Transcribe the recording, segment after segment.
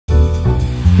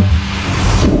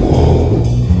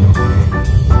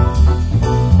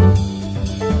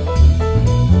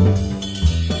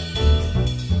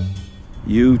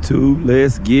YouTube,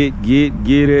 let's get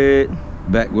it.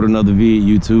 Back with another vid,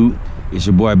 YouTube. It's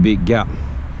your boy Big Gap.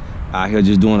 Out here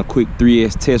just doing a quick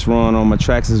 3S test run on my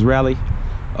traaxs rally.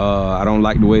 I don't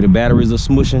like the way the batteries are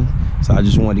smushing, so I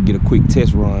just wanted to get a quick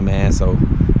test run, man. So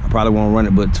I probably won't run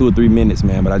it but 2 or 3 minutes,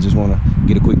 man, but I just want to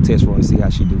get a quick test run and see how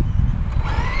she do.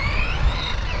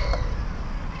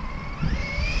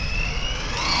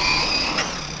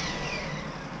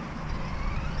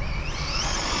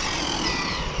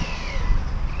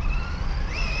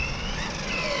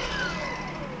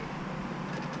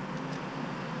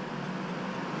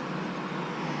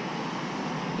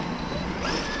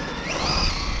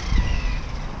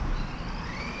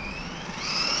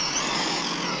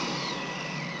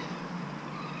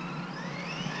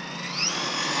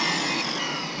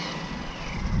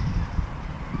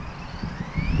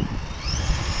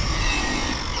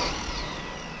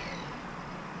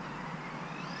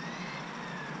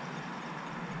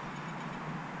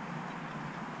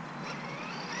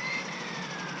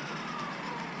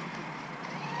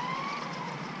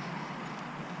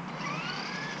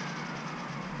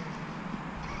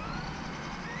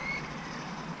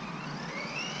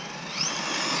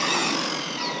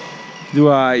 Do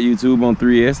alright, YouTube, on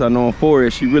 3S. I know on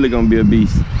 4S she really gonna be a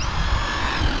beast.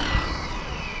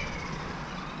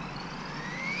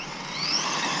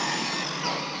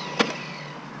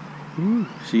 Ooh,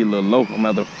 she a little low. I'm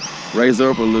gonna have to raise her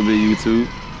up a little bit, YouTube.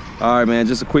 Alright, man,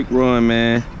 just a quick run,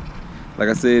 man. Like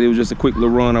I said, it was just a quick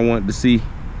little run. I wanted to see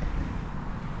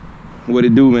what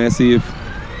it do, man. See if,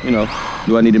 you know,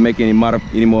 do I need to make any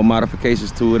more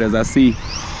modifications to it. As I see,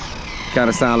 kind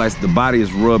of sound like the body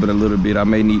is rubbing a little bit. I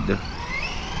may need to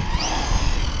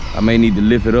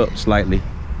lift it up slightly.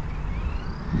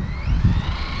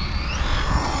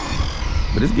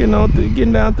 But it's getting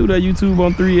down through that, YouTube,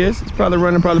 on 3S. It's probably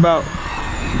running about,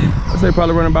 I'd say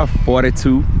probably running about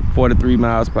 42, 43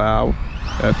 miles per hour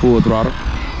at full throttle.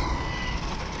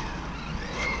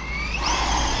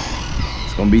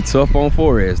 It's gonna be tough on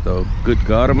 4S though. Good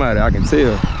God Almighty, I can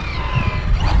tell.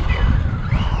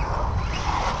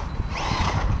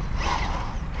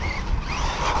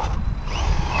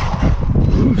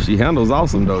 She handles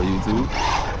awesome though, YouTube.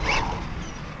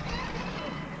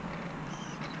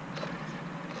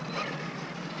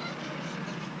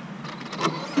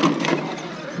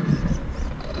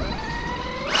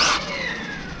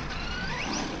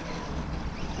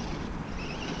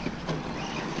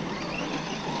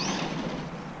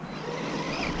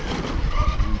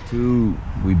 YouTube,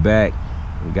 we back.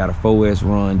 We got a 4S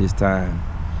run this time.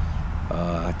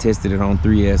 I tested it on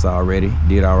 3S already,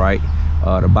 did all right.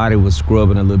 The body was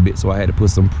scrubbing a little bit, so I had to put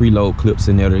some preload clips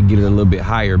in there to get it a little bit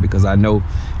higher, because I know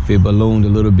if it ballooned a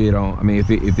little bit on, I mean,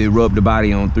 if it rubbed the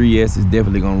body on 3S, it's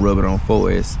definitely gonna rub it on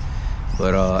 4S.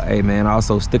 But hey, man,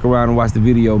 also stick around and watch the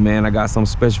video, man. I got something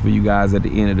special for you guys at the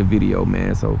end of the video,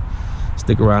 man. So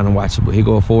stick around and watch it. But here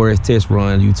go a 4S test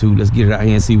run, YouTube. Let's get it out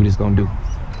here and see what it's gonna do.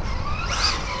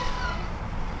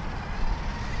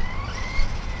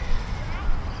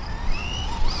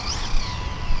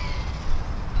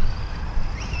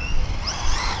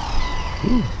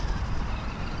 Ooh.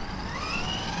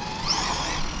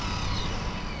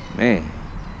 Man,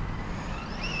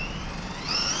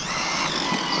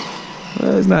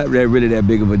 well, it's not really that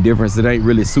big of a difference. It ain't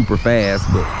really super fast,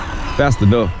 but fast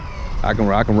enough. I can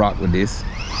rock with this.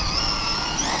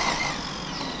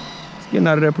 It's getting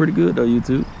out of there pretty good though,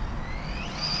 YouTube.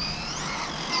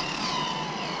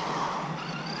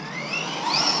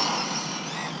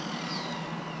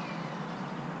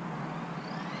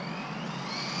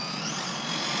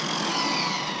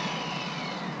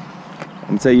 I'm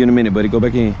gonna tell you in a minute, buddy. Go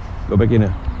back in. Go back in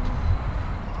there.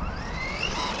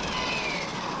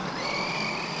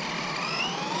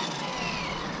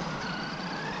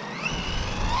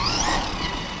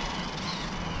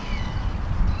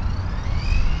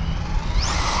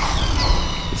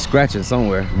 It's scratching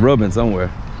somewhere, rubbing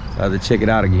somewhere. So I have to check it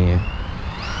out again.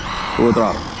 Full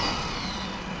throttle.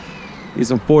 These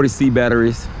some 40C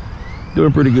batteries.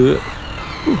 Doing pretty good.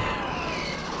 Whew.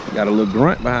 Got a little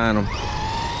grunt behind them.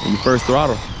 When you first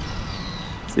throttle.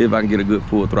 See if I can get a good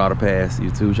full throttle pass.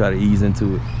 YouTube, try to ease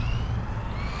into it.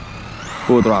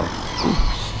 Full throttle. Ooh.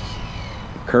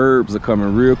 Curbs are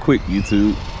coming real quick,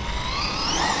 YouTube.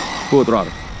 Full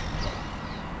throttle.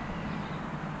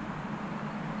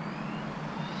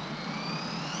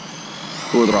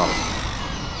 Full throttle.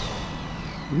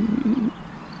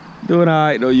 Doing all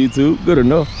right though, YouTube. Good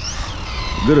enough.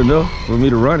 Good enough for me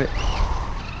to run it.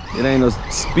 It ain't no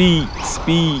speed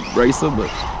racer, but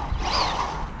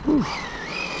whew.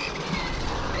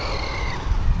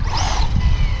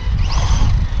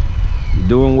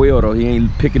 Doing well though. He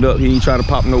ain't picking up, he ain't trying to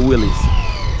pop no wheelies.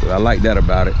 I like that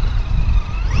about it.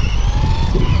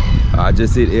 I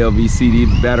just hit LVC. The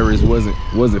batteries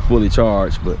wasn't fully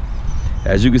charged, but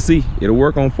as you can see, it'll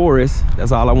work on 4S.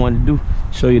 That's all I wanted to do.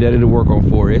 Show you that it'll work on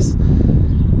 4S.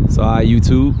 So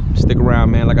YouTube, stick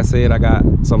around, man. Like I said, I got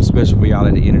something special for y'all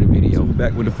at the end of the video.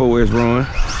 Back with the 4S run.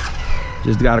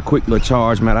 Just got a quick little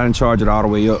charge, man. I didn't charge it all the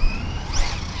way up.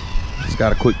 Just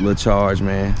got a quick little charge,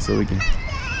 man, so I can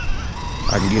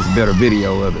get some better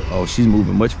video of it. Oh, she's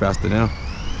moving much faster now.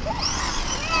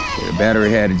 Yeah, the battery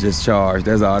had it just charged.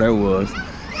 That's all that was.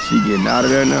 She getting out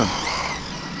of there now.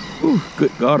 Ooh,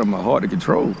 good God, I'm hard to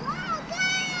control.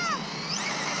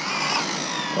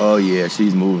 Oh yeah,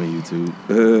 she's moving,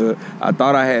 YouTube. I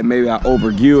thought I had maybe I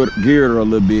geared her a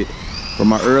little bit from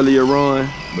my earlier run,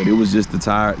 but it was just the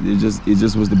tire. It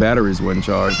just was the batteries wasn't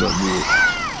charged up good.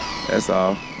 That's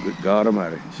all. Good God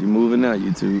Almighty, she moving now,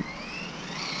 YouTube.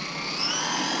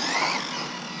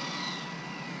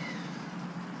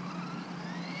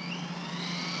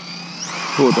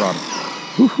 Full throttle.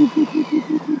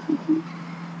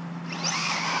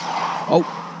 Oh,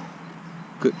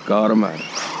 good God Almighty.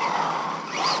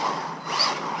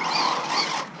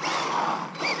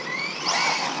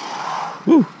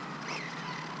 Woo.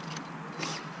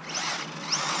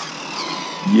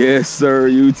 Yes, sir,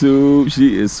 YouTube.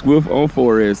 She is swift on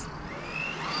 4S.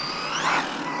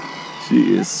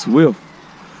 She is swift.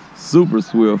 Super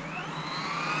swift.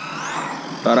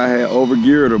 Thought I had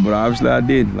overgeared her, but obviously I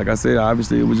didn't. Like I said,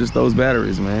 obviously it was just those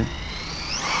batteries, man.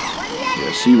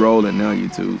 Yeah, she rolling now,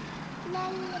 YouTube.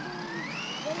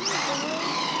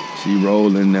 She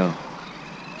rolling now.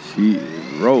 She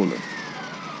is rolling.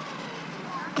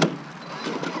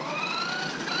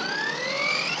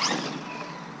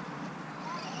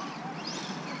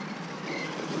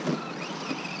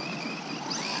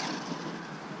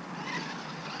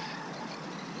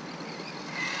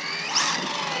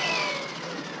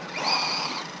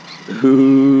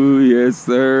 Ooh, yes,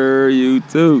 sir,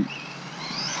 YouTube.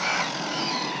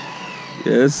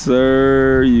 Yes,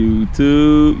 sir,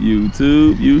 YouTube.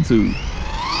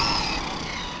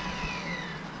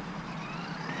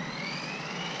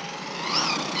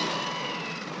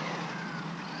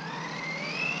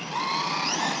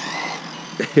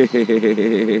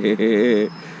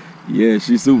 Yeah,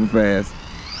 she's super fast.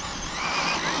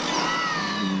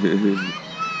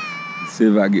 See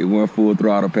if I get one full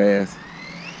throttle pass.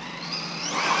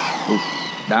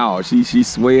 Now she's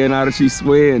swaying out of she's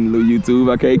swaying, little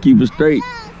YouTube. I can't keep her straight.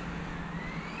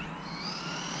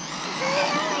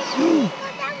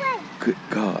 Good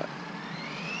God.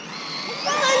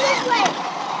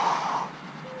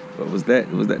 What was that?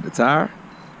 Was that the tire?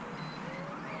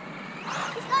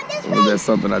 Or was that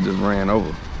something I just ran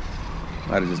over?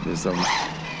 Might have just been something.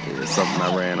 Yeah, something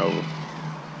I ran over.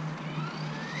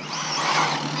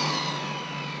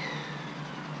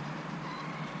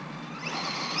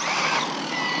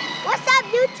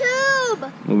 YouTube.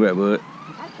 Move back, bud.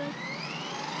 Okay.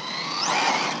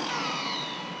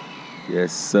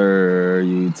 Yes, sir,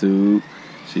 YouTube.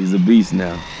 She's a beast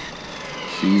now.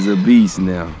 She's a beast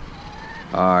now.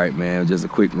 All right, man. Just a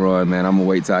quick run, man. I'm gonna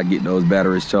wait till I get those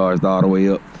batteries charged all the way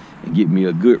up and get me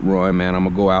a good run, man. I'm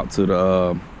gonna go out to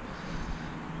the.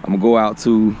 I'm gonna go out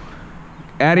to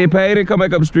Addie and Payton. Come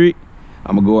back up the street.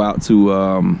 I'm gonna go out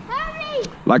to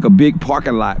like a big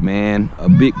parking lot, man. A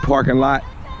big parking lot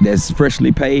that's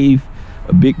freshly paved,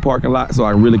 a big parking lot, so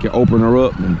I really can open her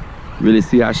up and really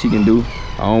see how she can do.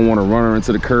 I don't want to run her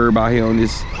into the curb out here on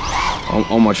this,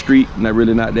 on my street.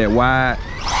 Not that wide,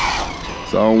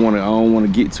 so I don't want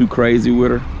to get too crazy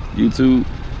with her, YouTube.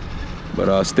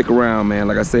 But stick around, man.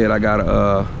 Like I said, I got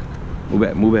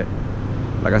move back.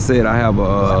 Like I said, I have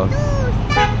a.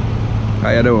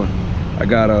 How you doing? I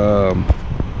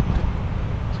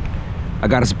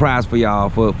got a surprise for y'all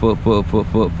for a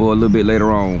little bit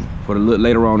later on,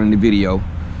 later on in the video.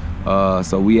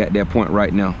 So we at that point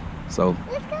right now. So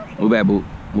move back, boo.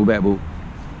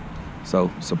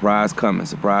 So surprise coming,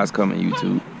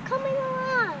 YouTube. Coming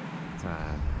around.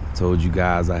 Told you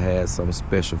guys I had something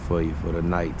special for you for the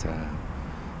nighttime.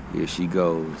 Here she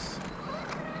goes.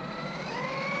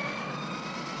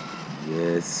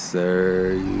 Yes,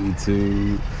 sir,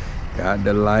 YouTube. Got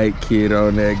the light kit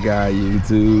on that guy,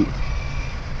 YouTube.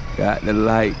 Got the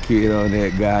light kit on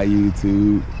that guy,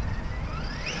 YouTube.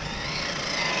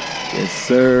 Yes,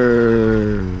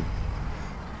 sir.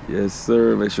 Yes,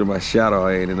 sir. Make sure my shadow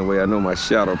ain't in the way. I know my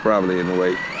shadow probably in the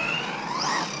way.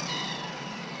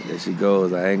 There she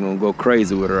goes. I ain't gonna go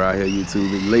crazy with her out here,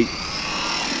 YouTube. It's late.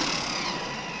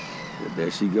 But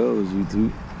there she goes,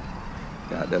 YouTube.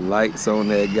 Got the lights on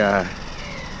that guy.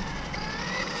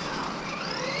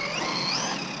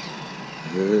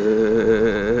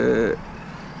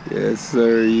 Yes,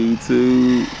 sir,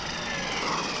 YouTube.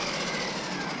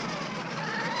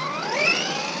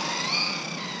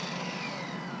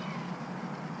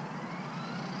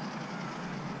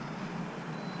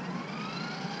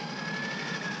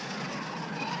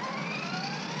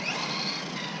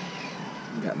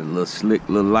 Got a little slick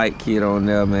little light kit on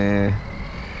there, man.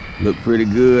 Look pretty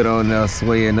good on there,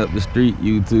 swaying up the street,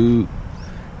 YouTube.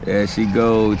 There she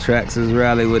go, traaxs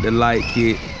rally with the light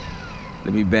kit.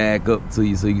 Let me back up to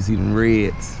you so you can see them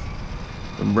reds,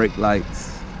 them brake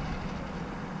lights.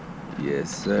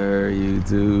 Yes, sir,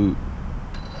 YouTube.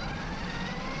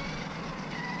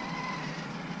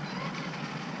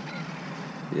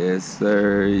 Yes,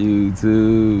 sir,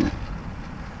 YouTube.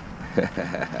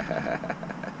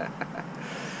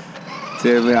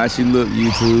 Tell me how she look,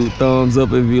 YouTube. Thumbs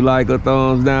up if you like her,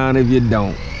 thumbs down if you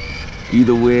don't.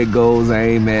 Either way it goes, I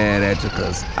ain't mad at you,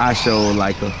 cause I sure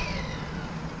like her.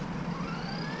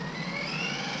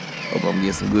 Hope I'm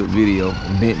getting some good video.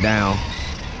 I'm bent down.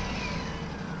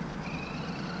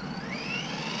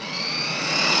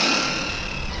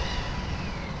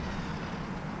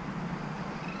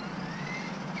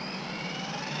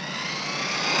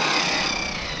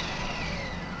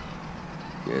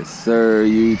 Yes, sir,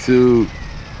 YouTube.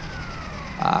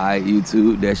 Alright,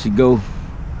 YouTube, there she go.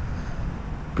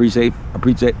 I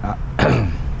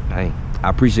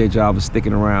appreciate y'all for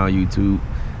sticking around, YouTube.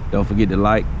 Don't forget to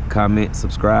like, comment,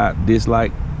 subscribe,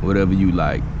 dislike, whatever you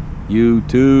like.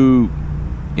 YouTube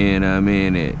in a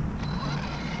minute.